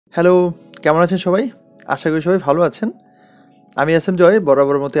Hello, কেমন আছেন সবাই? আশা করি সবাই ভালো আছেন। আমি এস এম জয়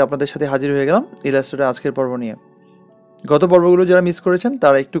বরাবর মতো আপনাদের সাথে হাজির হয়ে গেলাম ইলাস্ট্রেটর আজকের পর্ব নিয়ে। গত পর্বগুলো যারা মিস করেছেন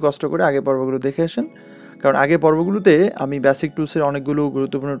তারা একটু কষ্ট করে আগের পর্বগুলো দেখে আসেন, কারণ আগের পর্বগুলোতে আমি বেসিক টুলসের অনেকগুলো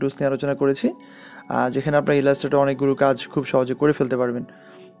গুরুত্বপূর্ণ টুলস নিয়ে আলোচনা করেছি, যেখানে আপনার ইলাস্ট্রেটর অনেকগুলো কাজ খুব সহজে করে ফেলতে পারবেন।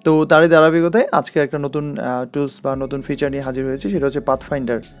 তো তারই ধারাবাহিকতায় আজকে একটা নতুন টুলস বা নতুন ফিচার নিয়ে হাজির হয়েছে, সেটা হচ্ছে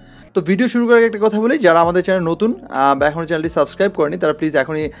পাথফাইন্ডার। তো ভিডিও শুরু করার একটা কথা বলি, যারা আমাদের চ্যানেল নতুন বা এখনও চ্যানেলটি সাবস্ক্রাইব করেনি তারা প্লিজ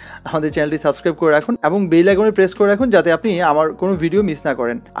এখনই আমাদের চ্যানেলটি সাবস্ক্রাইব করে রাখুন এবং বেল আইকনে প্রেস করে রাখুন, যাতে আপনি আমার কোনো ভিডিও মিস না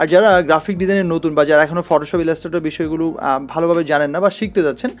করেন। আর যারা গ্রাফিক ডিজাইনের নতুন বা যারা এখনও ফটোশপ ইলাস্ট্রেটর বিষয়গুলো ভালোভাবে জানেন না বা শিখতে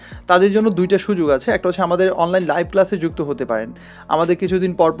যাচ্ছেন, তাদের জন্য দুইটা সুযোগ আছে। একটা হচ্ছে আমাদের অনলাইন লাইভ ক্লাসে যুক্ত হতে পারেন। আমাদের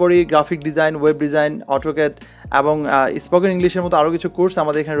কিছুদিন পরপরই graphic design, web design, AutoCAD এবং স্পোকেন ইংলিশের মতো আরও কিছু কোর্স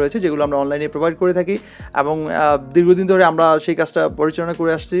আমাদের এখানে রয়েছে, যেগুলো আমরা অনলাইনে প্রোভাইড করে থাকি এবং দীর্ঘদিন ধরে আমরা সেই কাজটা পরিচালনা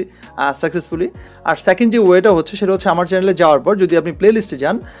করে আসছি সাকসেসফুলি। আর সেকেন্ড যে ওয়েটা হচ্ছে সেটা হচ্ছে আমার চ্যানেলে যাওয়ার পর যদি আপনি প্লে লিস্টে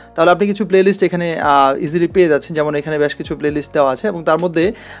যান, তাহলে আপনি কিছু প্লে লিস্ট এখানে ইজিলি পেয়ে যাচ্ছেন। যেমন এখানে বেশ কিছু প্লে লিস্ট দেওয়া আছে এবং তার মধ্যে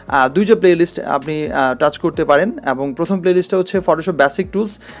দুইটা প্লে লিস্ট আপনি টাচ করতে পারেন। এবং প্রথম প্লে লিস্টটা হচ্ছে ফটোশপ বেসিক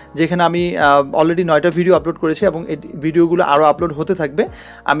টুলস, যেখানে আমি অলরেডি 9টা ভিডিও আপলোড করেছি এবং এই ভিডিওগুলো আরও আপলোড হতে থাকবে।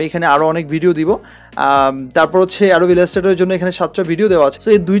 আমি এখানে আরও অনেক ভিডিও দিব। তারপর হচ্ছে অ্যাডোবি ইলাস্ট্রেটরের জন্য এখানে 7টা ভিডিও দেওয়া আছে। তো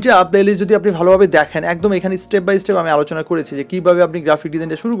এই দুইটা প্লে লিস্ট যদি আপনি ভালোভাবে দেখেন, একদম এখানে স্টেপ বাই স্টেপ আমি আলোচনা করেছি যে কীভাবে আপনি গ্রাফিক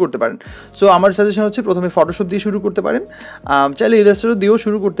ডিজাইনটা শুরু করতে পারেন। সো আমার সাজেশন হচ্ছে প্রথমে ফটোশপ দিয়ে শুরু করতে পারেন, চাইলে ইলাস্ট্রেটর দিয়েও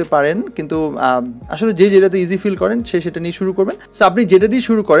শুরু করতে পারেন, কিন্তু আসলে যে যেটাতে ইজি ফিল করেন সেটা নিয়ে শুরু করবেন। সো আপনি যেটা দিয়ে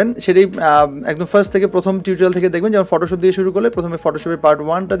শুরু করেন সেটাই একদম ফার্স্ট থেকে প্রথম টিউটোরিয়াল থেকে দেখবেন। যেমন ফটোশপ দিয়ে শুরু করলে প্রথমে ফটোশপের পার্ট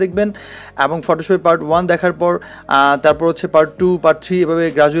 1টা দেখবেন এবং ফটোশপের পার্ট 1 দেখার পর তারপর হচ্ছে পার্ট 2, পার্ট 3, এভাবে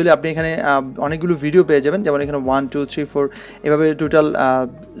গ্রাজুয়ালি আপনি এখানে অনেকগুলো ভিডিও পেয়ে যাবেন। যেমন এখানে 1, 2, 3, 4 এভাবে টোটাল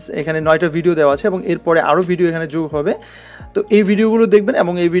এখানে 9টা ভিডিও দেওয়া আছে এবং এরপরে আরও ভিডিও এখানে যোগ হবে। তো এই ভিডিওগুলো দেখবেন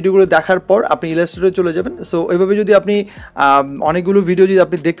এবং এই ভিডিওগুলো দেখার পর আপনি ইলাস্ট্রেটরে চলে যাবেন। সো এইভাবে যদি আপনি অনেকগুলো ভিডিও যদি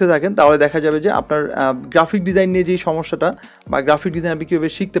আপনি দেখতে থাকেন, তাহলে দেখা যাবে যে আপনার গ্রাফিক ডিজাইন নিয়ে যেই সমস্যাটা বা গ্রাফিক ডিজাইন আপনি কীভাবে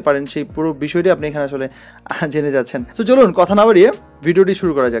শিখতে পারেন সেই পুরো বিষয়টি আপনি এখানে আসলে জেনে যাচ্ছেন। সো চলুন কথা না বাড়িয়ে ভিডিওটি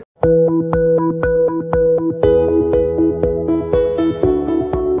শুরু করা যাক।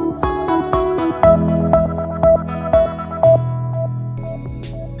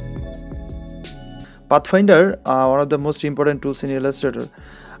 Pathfinder one of the most important tools in Illustrator.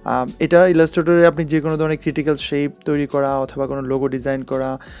 এটা ইলাস্ট্রেটরে আপনি যে কোনো ধরনের ক্রিটিক্যাল শেপ তৈরি করা অথবা কোনো লোগো ডিজাইন করা,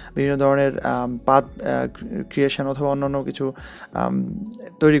 বিভিন্ন ধরনের পাথ ক্রিয়েশন অথবা অন্যান্য কিছু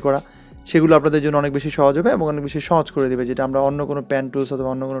তৈরি করা, সেগুলো আপনাদের জন্য অনেক বেশি সহজ হবে এবং অনেক বেশি সহজ করে দেবে, যেটা আমরা অন্য কোনো প্যান টুলস অথবা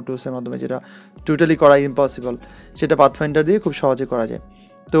অন্য কোনো টুলসের মাধ্যমে যেটা টোটালি করা ইম্পসিবল, সেটা পাথফাইন্ডার দিয়ে খুব সহজে করা যায়।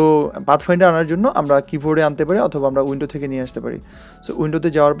 তো পাথফাইন্ডার আনার জন্য আমরা কিবোর্ডে আনতে পারি অথবা আমরা উইন্ডো থেকে নিয়ে আসতে পারি। সো উইন্ডোতে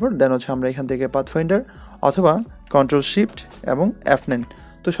যাওয়ার পর দেন হচ্ছে আমরা এখান থেকে পাথফাইন্ডার অথবা কন্ট্রোল শিফট এবং F9।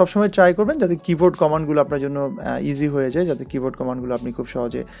 তো সবসময় ট্রাই করবেন যাতে কিবোর্ড কমান্ডগুলো আপনার জন্য ইজি হয়ে যায়, যাতে কিবোর্ড কমান্ডগুলো আপনি খুব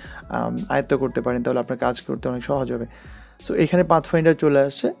সহজে আয়ত্ত করতে পারেন, তাহলে আপনার কাজ করতে অনেক সহজ হবে। সো এখানে পাথফাইন্ডার চলে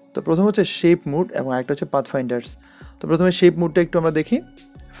আসছে। তো প্রথম হচ্ছে শেপ মুড এবং একটা হচ্ছে পাথফাইন্ডার্স। তো প্রথমে শেপ মুডটা একটু আমরা দেখি।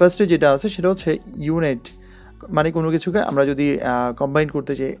 ফার্স্টে যেটা আছে সেটা হচ্ছে ইউনিট, মানে কোনো কিছুকে আমরা যদি কম্বাইন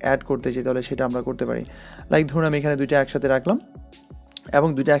করতে চাই, অ্যাড করতে চাই, তাহলে সেটা আমরা করতে পারি। লাইক ধরুন আমি এখানে দুইটা একসাথে রাখলাম এবং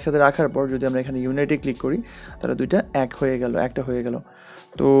দুইটা একসাথে রাখার পর যদি আমরা এখানে ইউনিটে ক্লিক করি, তাহলে দুইটা এক হয়ে গেল, একটা হয়ে গেল।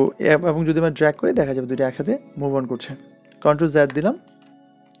 তো এবং যদি আমরা ড্র্যাগ করি দেখা যাবে দুইটা একসাথে মুভ অন করছে। কন্ট্রোল Z দিলাম।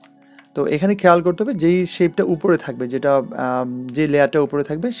 তো এখানে খেয়াল করতে হবে যেই শেপটা উপরে থাকবে, যেটা যে লেয়ারটা উপরে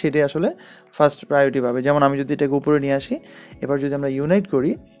থাকবে সেটাই আসলে ফার্স্ট প্রায়োরিটি পাবে। যেমন আমি যদি এটাকে উপরে নিয়ে আসি, এবার যদি আমরা ইউনাইট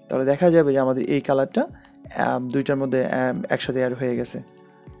করি, তাহলে দেখা যাবে যে আমাদের এই কালারটা দুইটার মধ্যে একসাথে অ্যাড হয়ে গেছে।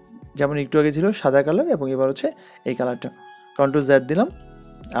 যেমন একটু আগে ছিল সাদা কালার এবং এবার হচ্ছে এই কালারটা। কন্ট্রোল Z দিলাম,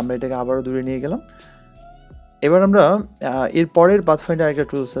 আমরা এটাকে আবারও দূরে নিয়ে গেলাম। এবার আমরা এর পরের পাথফাইন্ডার একটা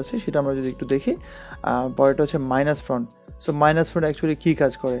টুলস আছে, সেটা আমরা যদি একটু দেখি। পরেরটা হচ্ছে minus front. So minus front actually কী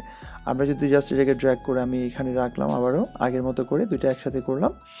কাজ করে, আমরা যদি জাস্ট এটাকে ড্র্যাগ করে আমি এখানে রাখলাম, আবারও আগের মতো করে দুইটা একসাথে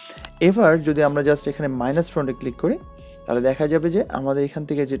করলাম। এবার যদি আমরা জাস্ট এখানে মাইনাস ফ্রন্টে ক্লিক করি, তাহলে দেখা যাবে যে আমাদের এখান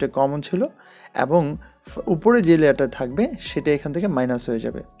থেকে যেটা কমন ছিল এবং উপরে যে লেয়ারটা থাকবে সেটা এখান থেকে মাইনাস হয়ে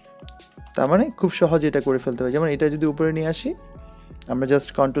যাবে। তার মানে খুব সহজে এটা করে ফেলতে হবে। যেমন এটা যদি উপরে নিয়ে আসি, আমরা জাস্ট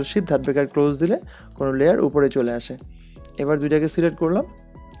কন্ট্রোল শিফট ধার ব্রেকার ক্লোজ দিলে কোনো লেয়ার উপরে চলে আসে। এবার দুইটাকে সিলেক্ট করলাম।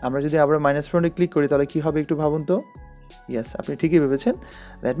 আমরা যদি আবার মাইনাস ফ্রন্টে ক্লিক করি, তাহলে কী হবে একটু ভাবুন তো। ইয়েস, আপনি ঠিকই ভেবেছেন।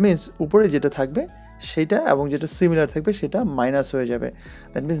 দ্যাট মিনস উপরে যেটা থাকবে সেটা এবং যেটা সিমিলার থাকবে সেটা মাইনাস হয়ে যাবে।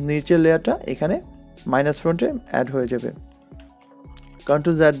 দ্যাট মিনস নিচের লেয়ারটা এখানে মাইনাস ফ্রন্টে অ্যাড হয়ে যাবে।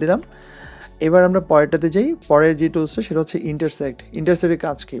 কন্ট্রোল Z দিলাম। এবার আমরা পরেরটাতে যাই। পরের যে টুলসটা সেটা হচ্ছে ইন্টারসেক্ট। ইন্টারসেক্টের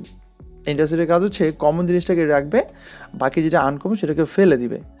কাজ কী? ইন্টারসেক্টের কাজ হচ্ছে কমন জিনিসটাকে রাখবে, বাকি যেটা আনকমন সেটাকে ফেলে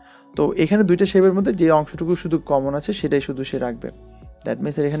দিবে। তো এখানে দুইটা শেপের মধ্যে যে অংশটুকু শুধু কমন আছে সেটাই শুধু সে রাখবে। দ্যাট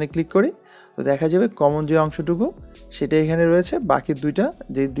মিনস এখানে ক্লিক করি, তো দেখা যাবে কমন যে অংশটুকু সেটা এখানে রয়েছে, বাকি দুইটা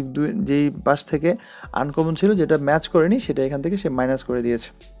যেই পাশ থেকে আনকমন ছিল যেটা ম্যাচ করেনি সেটা এখান থেকে সে মাইনাস করে দিয়েছে।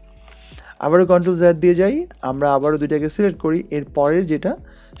 আবারও কন্ট্রোল জেড দিয়ে যাই, আমরা আবারও দুইটাকে সিলেক্ট করি। এর পরের যেটা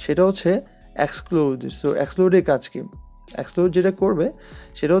সেটা হচ্ছে এক্সক্লুড। সো এক্সক্লুডের কাজ কি? এক্সক্লুড যেটা করবে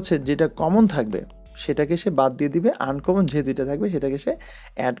সেটা হচ্ছে যেটা কমন থাকবে সেটাকে সে বাদ দিয়ে দিবে, আনকমন যে দুইটা থাকবে সেটাকে সে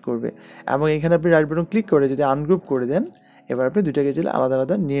অ্যাড করবে। এবং এখানে আপনি রাইট বাটন ক্লিক করে যদি আনগ্রুপ করে দেন, এবার আপনি দুইটাকে চাইলে আলাদা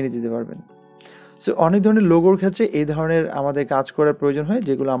আলাদা নিয়ে যেতে পারবেন। সো অনেক ধরনের লোগোর ক্ষেত্রে এই ধরনের আমাদের কাজ করার প্রয়োজন হয়,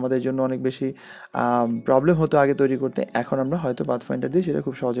 যেগুলো আমাদের জন্য অনেক বেশি প্রবলেম হতো আগে তৈরি করতে। এখন আমরা হয়তো পাথফাইন্ডার দিয়ে সেটা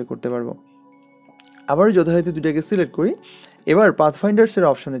খুব সহজে করতে পারবো। আবারও যথারীতি দুটাকে সিলেক্ট করি। এবার পাথফাইন্ডার্সের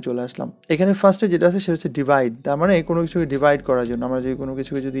অপশনে চলে আসলাম। এখানে ফার্স্টে যেটা আছে সেটা হচ্ছে ডিভাইড, তার মানে কোনো কিছুকে ডিভাইড করার জন্য আমরা যদি কোনো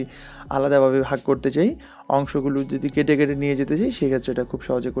কিছুকে যদি আলাদাভাবে ভাগ করতে চাই, অংশগুলো যদি কেটে কেটে নিয়ে যেতে চাই, সেক্ষেত্রে এটা খুব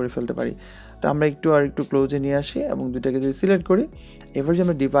সহজে করে ফেলতে পারি। তো আমরা একটু ক্লোজে নিয়ে আসি এবং দুটাকে যদি সিলেক্ট করি, এবার যদি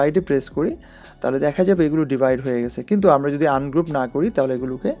আমরা ডিভাইডে প্রেস করি তাহলে দেখা যাবে এগুলো ডিভাইড হয়ে গেছে। কিন্তু আমরা যদি আনগ্রুপ না করি তাহলে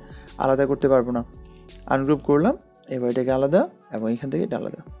এগুলোকে আলাদা করতে পারবো না। আনগ্রুপ করলাম, এবার এটাকে আলাদা এবং এখান থেকে এটা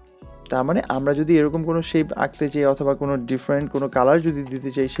আলাদা। তার মানে আমরা যদি এরকম কোনো শেপ আঁকতে চাই অথবা কোনো ডিফারেন্ট কোনো কালার যদি দিতে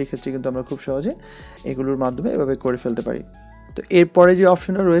চাই, সেক্ষেত্রে কিন্তু আমরা খুব সহজে এগুলোর মাধ্যমে এভাবে করে ফেলতে পারি। তো এরপরে যে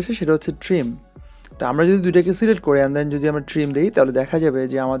অপশনটা রয়েছে সেটা হচ্ছে ট্রিম। তো আমরা যদি দুইটাকে সিলেক্ট করি অ্যান্ড দেন যদি আমরা ট্রিম দিই, তাহলে দেখা যাবে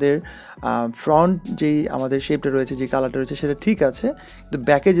যে আমাদের ফ্রন্ট যেই আমাদের শেপটা রয়েছে, যে কালারটা রয়েছে সেটা ঠিক আছে, কিন্তু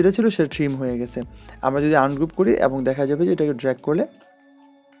ব্যাকে যেটা ছিল সেটা ট্রিম হয়ে গেছে। আমরা যদি আনগ্রুপ করি এবং দেখা যাবে যে এটাকে ড্র্যাগ করলে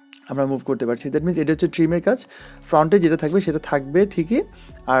আমরা মুভ করতে পারছি। দ্যাট মিনস এটা হচ্ছে ট্রিমের কাজ। ফ্রন্টে যেটা থাকবে সেটা থাকবে ঠিকই,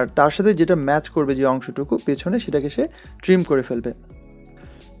 আর তার সাথে যেটা ম্যাচ করবে যে অংশটুকু পেছনে, সেটাকে সে ট্রিম করে ফেলবে।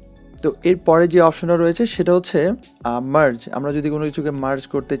 তো এরপরে যে অপশনটা রয়েছে সেটা হচ্ছে মার্জ। আমরা যদি কোনো কিছুকে মার্জ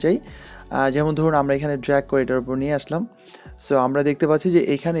করতে চাই, যেমন ধরুন আমরা এখানে ড্র্যাগ করে এটার উপর নিয়ে আসলাম। সো আমরা দেখতে পাচ্ছি যে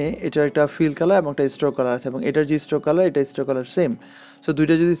এখানে এটার একটা ফিল কালার এবং একটা স্ট্রোক কালার আছে, এবং এটার যে স্ট্রোক কালার এটা স্ট্রোক কালার সেম। সো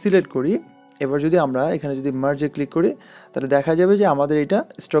দুইটা যদি সিলেক্ট করি, এবার যদি আমরা এখানে যদি মার্জে ক্লিক করি, তাহলে দেখা যাবে যে আমাদের এটা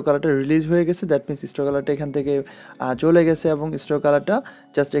স্ট্রোক কালারটা রিলিজ হয়ে গেছে। দ্যাট মিনস স্ট্রোক কালারটা এখান থেকে চলে গেছে এবং স্ট্রোক কালারটা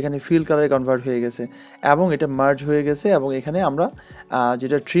জাস্ট এখানে ফিল কালারে কনভার্ট হয়ে গেছে এবং এটা মার্জ হয়ে গেছে। এবং এখানে আমরা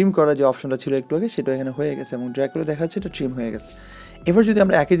যেটা ট্রিম করা যে অপশনটা ছিল একটু আগে, সেটা এখানে হয়ে গেছে এবং ড্র্যাগ করে দেখা যাচ্ছে এটা ট্রিম হয়ে গেছে। এবার যদি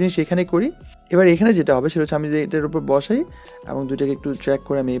আমরা একই জিনিস এখানে করি, এবার এখানে যেটা হবে সেটা হচ্ছে আমি যে এটার উপর বসাই এবং দুইটাকে একটু ট্র্যাক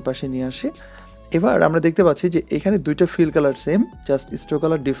করে আমি এই পাশে নিয়ে আসি। এবার আমরা দেখতে পাচ্ছি যে এখানে দুইটা fill colour same, just stroke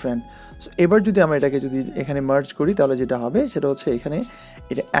colour different. So এবার যদি আমরা এটাকে যদি এখানে মার্জ করি, তাহলে যেটা হবে সেটা হচ্ছে এখানে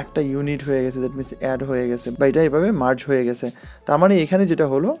এটা একটা ইউনিট হয়ে গেছে, দ্যাট মিনস অ্যাড হয়ে গেছে বা এটা এভাবে মার্জ হয়ে গেছে। তার মানে এখানে যেটা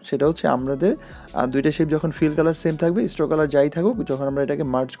হলো সেটা হচ্ছে আমাদের দুইটা শেপ যখন ফিল কালার সেম থাকবে, স্ট্রোক কালার যাই থাকুক, যখন আমরা এটাকে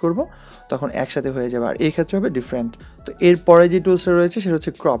মার্জ করব তখন একসাথে হয়ে যাবে, আর এই ক্ষেত্রে হবে ডিফারেন্ট। তো এরপরে যে টুলসটা রয়েছে সেটা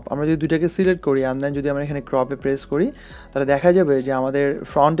হচ্ছে ক্রপ। আমরা যদি দুইটাকে সিলেক্ট করি অ্যান্ড দেন যদি আমরা এখানে ক্রপে প্রেস করি, তাহলে দেখা যাবে যে আমাদের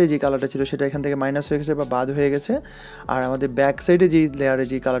ফ্রন্টে যে কালারটা ছিল সেটা এখান থেকে মাইনাস হয়ে গেছে বা বাদ হয়ে গেছে, আর আমাদের ব্যাক সাইডে যেই লেয়ারে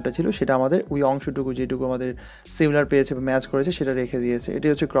যে কালারটা ছিল সেটা আমাদের ওই অংশটুকু যেটুকু আমাদের সিমিলার পেয়েছে বা ম্যাচ করেছে সেটা রেখে দিয়েছে। এটি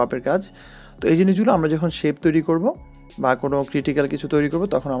হচ্ছে ক্রপের কাজ। তো এই জিনিসগুলো আমরা যখন শেপ তৈরি করব বা কোনো ক্রিটিক্যাল কিছু তৈরি করব,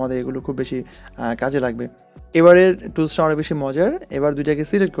 তখন আমাদের এগুলো খুব বেশি কাজে লাগবে। এবারের টুলসটা অনেক বেশি মজার। এবার দুইটাকে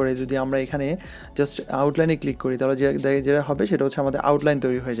সিলেক্ট করে যদি আমরা এখানে জাস্ট আউটলাইনে ক্লিক করি, তাহলে যেটা হবে সেটা হচ্ছে আমাদের আউটলাইন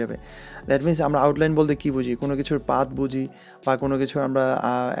তৈরি হয়ে যাবে। দ্যাট মিনস আমরা আউটলাইন বলতে কী বুঝি, কোনো কিছুর পাথ বুঝি বা কোনো কিছুর আমরা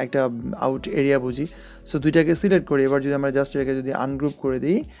একটা আউট এরিয়া বুঝি। সো দুইটাকে সিলেক্ট করি, এবার যদি আমরা জাস্ট এটাকে যদি আনগ্রুপ করে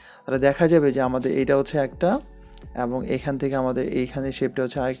দিই, তাহলে দেখা যাবে যে আমাদের এইটা হচ্ছে একটা, এবং এখান থেকে আমাদের এইখানে শেপটা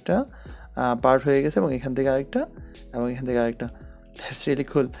হচ্ছে আরেকটা পার্ট হয়ে গেছে, এবং এখান থেকে আরেকটা, এবং এখান থেকে আরেকটা। দ্যাটস রিয়েলি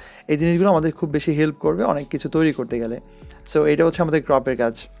কুল। এই জিনিসগুলো আমাদের খুব বেশি হেল্প করবে অনেক কিছু তৈরি করতে গেলে। সো এটা হচ্ছে আমাদের ক্রপের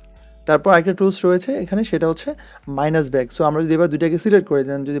কাজ। তারপর আরেকটা টুলস রয়েছে এখানে, সেটা হচ্ছে মাইনাস ব্যাক। সো আমরা যদি এবার দুইটাকে সিলেক্ট করে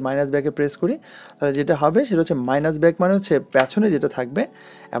দেন, যদি মাইনাস ব্যাকে প্রেস করি, তাহলে যেটা হবে সেটা হচ্ছে মাইনাস ব্যাক মানে হচ্ছে পেছনে যেটা থাকবে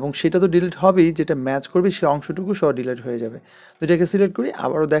এবং সেটা তো ডিলিট হবেই, যেটা ম্যাচ করবে সে অংশটুকু সহ ডিলিট হয়ে যাবে। দুইটাকে সিলেক্ট করি,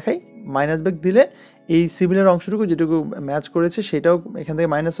 আবারও দেখাই, মাইনাস ব্যাক দিলে এই সিমিলার অংশটুকু যেটুকু ম্যাচ করেছে সেটাও এখান থেকে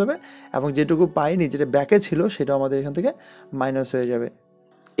মাইনাস হবে, এবং যেটুকু পাইনি যেটা ব্যাকে ছিল সেটাও আমাদের এখান থেকে মাইনাস হয়ে যাবে।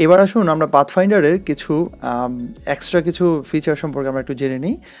 এবার আসুন আমরা পাথফাইন্ডারের কিছু এক্সট্রা কিছু ফিচার সম্পর্কে আমরা একটু জেনে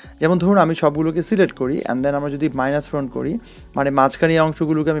নিই। যেমন ধরুন আমি সবগুলোকে সিলেক্ট করি অ্যান্ড দেন আমরা যদি মাইনাস ফ্রন্ট করি, মানে মাঝখানে এই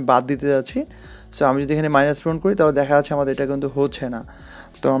অংশগুলোকে আমি বাদ দিতে যাচ্ছি। সো আমি যদি এখানে মাইনাস ফ্রন্ট করি, তাহলে দেখা যাচ্ছে আমাদের এটা কিন্তু হচ্ছে না।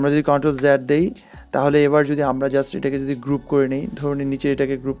 তো আমরা যদি কন্ট্রোল জেড দেই, তাহলে এবার যদি আমরা জাস্ট এটাকে যদি গ্রুপ করে নিই, ধরুন নিচে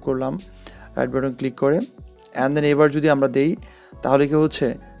এটাকে গ্রুপ করলাম রাইট বাটন ক্লিক করে, অ্যান্ড দেন এবার যদি আমরা দেই, তাহলে কি হচ্ছে,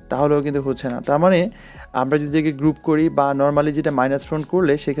 তাহলেও কিন্তু হচ্ছে না। তার মানে আমরা যদি একে গ্রুপ করি বা নর্মালি যেটা মাইনাস ফ্রন্ট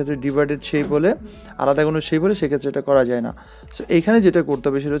করলে সেক্ষেত্রে ডিভাইডেড শেপ বলে আলাদা কোনো শেপ হলে সেক্ষেত্রে এটা করা যায় না। সো এইখানে যেটা করতে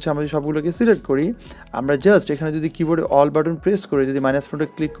হবে সেটা হচ্ছে আমরা যদি সবগুলোকে সিলেক্ট করি, আমরা জাস্ট এখানে যদি কিবোর্ডে অল বাটন প্রেস করে যদি মাইনাস ফ্রন্টে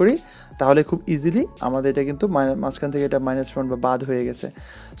ক্লিক করি তাহলে খুব ইজিলি আমাদের এটা কিন্তু মাঝখান থেকে এটা মাইনাস ফ্রন্ট বা বাদ হয়ে গেছে।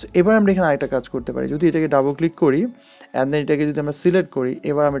 সো এবার আমরা এখানে আরেকটা কাজ করতে পারি, যদি এটাকে ডাবল ক্লিক করি অ্যান্ড দেন এটাকে যদি আমরা সিলেক্ট করি,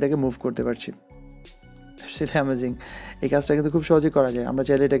 এবার আমরা এটাকে মুভ করতে পারছি। সেটা অ্যামেজিং, এই কাজটা কিন্তু খুব সহজেই করা যায়। আমরা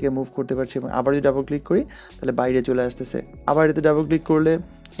চাইলে এটাকে মুভ করতে পারছি এবং আবার যদি ডাবল ক্লিক করি তাহলে বাইরে চলে আসতেছে। আবার এটাতে ডাবল ক্লিক করলে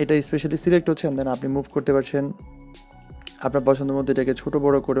এটা স্পেশালি সিলেক্ট হচ্ছে, দেন আপনি মুভ করতে পারছেন। আপনার পছন্দের মধ্যে এটাকে ছোটো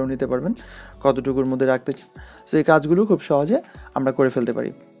বড়ো করেও নিতে পারবেন, কতটুকুর মধ্যে রাখতে চান। সো এই কাজগুলো খুব সহজে আমরা করে ফেলতে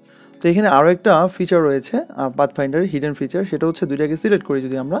পারি। তো এখানে আরও একটা ফিচার রয়েছে পাথফাইন্ডারের হিডেন ফিচার, সেটা হচ্ছে দুইটাকে সিলেক্ট করি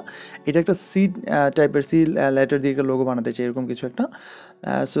যদি আমরা, এটা একটা সি টাইপের সি লেটার দিয়ে একটা লোগো বানাতে চাই এরকম কিছু একটা।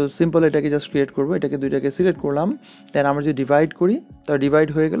 সো সিম্পল এটাকে জাস্ট ক্রিয়েট করবো, এটাকে দুইটাকে সিলেক্ট করলাম, দেন আমরা যদি ডিভাইড করি তাহলে ডিভাইড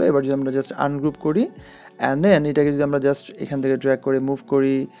হয়ে গেলো। এবার যদি আমরা জাস্ট আনগ্রুপ করি অ্যান্ড দেন এটাকে যদি আমরা জাস্ট এখান থেকে ড্র্যাগ করে মুভ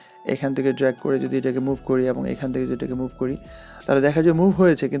করি, এখান থেকে ড্র্যাগ করে যদি এটাকে মুভ করি এবং এখান থেকে যদি এটাকে মুভ করি তাহলে দেখা যায় মুভ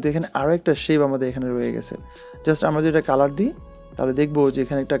হয়েছে, কিন্তু এখানে আরও একটা শেপ আমাদের এখানে রয়ে গেছে। জাস্ট আমরা যদি এটা কালার দিই তাহলে দেখবো যে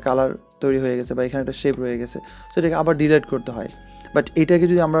এখানে একটা কালার তৈরি হয়ে গেছে বা এখানে একটা শেপ রয়ে গেছে। সো এটাকে আবার ডিলিট করতে হয়। বাট এটাকে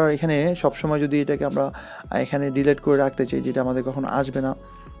যদি আমরা এখানে সবসময় যদি এটাকে আমরা এখানে ডিলিট করে রাখতে চাই, যেটা আমাদের কখনো আসবে না,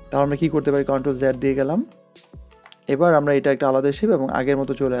 তাহলে আমরা কী করতে পারি, Ctrl Z দিয়ে গেলাম। এবার আমরা এটা একটা আলাদা শেপ এবং আগের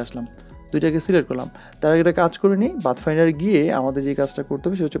মতো চলে আসলাম, দুইটাকে সিলেক্ট করলাম। তার আগে একটা কাজ করে নিই, পাথফাইন্ডারে গিয়ে আমাদের যে কাজটা করতে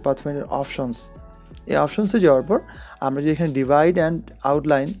হবে সেটা হচ্ছে পাথফাইন্ডার অপশনস। এই অপশনসে যাওয়ার পর আমরা যদি এখানে divide and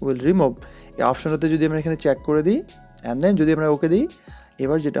outline will remove, এই অপশনটাতে যদি আমরা এখানে চেক করে দিই অ্যান্ড দেন যদি আমরা ওকে দিই,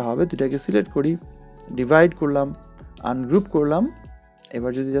 এবার যেটা হবে দুটাকে সিলেক্ট করি, ডিভাইড করলাম, আনগ্রুপ করলাম,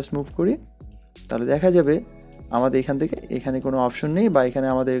 এবার যদি জাস্ট মুভ করি তাহলে দেখা যাবে আমাদের এখান থেকে এখানে কোনো অপশন নেই, বা এখানে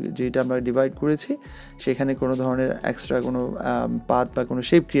আমাদের যেটা আমরা ডিভাইড করেছি সেখানে কোনো ধরনের এক্সট্রা কোনো পাথ বা কোনো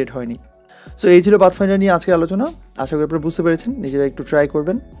শেপ ক্রিয়েট হয়নি। সো এই ছিল পাথফাইন্ডার নিয়ে আজকে আলোচনা। আশা করি আপনারা বুঝতে পেরেছেন, নিজেরা একটু ট্রাই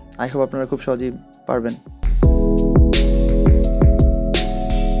করবেন। আই হোপ আপনারা খুব সহজেই পারবেন।